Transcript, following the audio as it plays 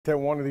that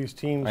one of these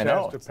teams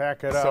has to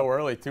pack it up. So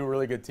early, two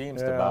really good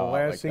teams to bow out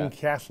Lansing like that.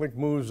 Catholic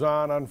moves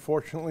on.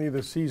 Unfortunately,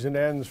 the season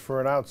ends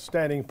for an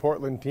outstanding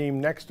Portland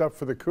team. Next up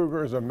for the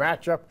Cougars, a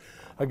matchup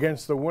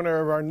against the winner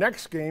of our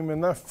next game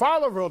in the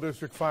Fowlerville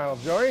District Final.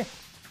 Joey?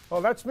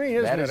 Well, that's me,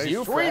 isn't it?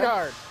 A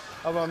sweetheart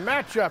of a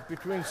matchup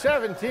between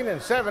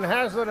 17-7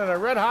 Haslett and a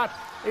red-hot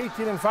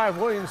 18-5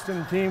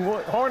 Williamston team.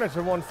 Hornets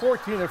have won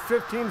 14 of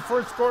 15.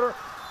 First quarter,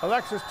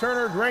 Alexis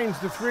Turner drains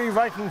the three.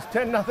 Vikings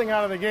 10-0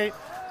 out of the gate.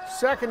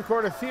 Second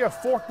quarter, Thea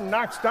Fortin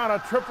knocks down a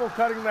triple,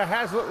 cutting the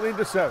Haslett lead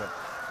to 7.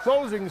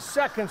 Closing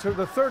seconds of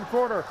the third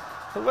quarter,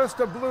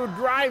 Callista Blue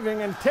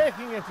driving and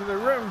taking it to the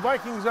rim.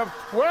 Vikings up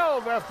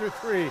 12 after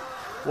 3.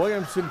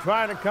 Williamson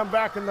trying to come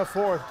back in the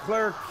fourth.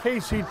 Claire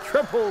Casey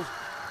triples,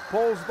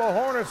 pulls the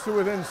Hornets to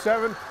within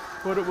 7,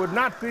 but it would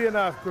not be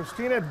enough.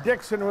 Christina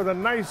Dixon with a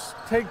nice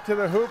take to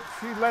the hoop.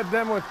 She led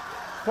them with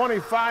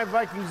 25.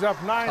 Vikings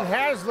up 9.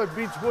 Haslett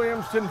beats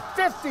Williamson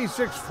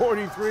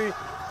 56-43.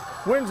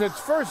 Wins its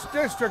first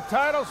district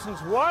title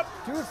since what,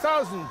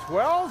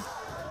 2012?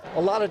 A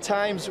lot of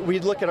times we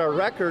look at our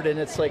record and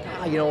it's like,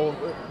 you know,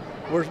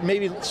 we're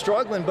maybe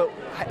struggling, but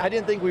I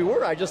didn't think we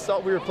were. I just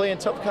thought we were playing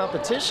tough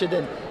competition,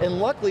 and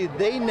luckily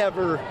they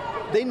never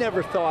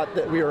thought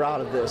that we were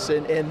out of this,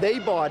 and they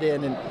bought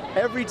in, and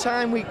every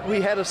time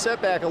we had a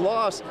setback, a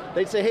loss,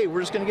 they'd say, hey,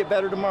 we're just going to get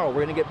better tomorrow.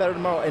 We're going to get better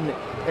tomorrow,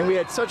 and we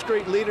had such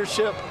great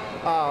leadership,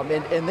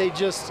 and they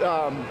just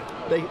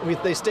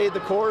they stayed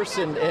the course,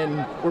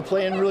 and we're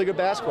playing really good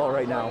basketball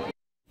right now.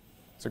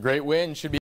 It's a great win. Should be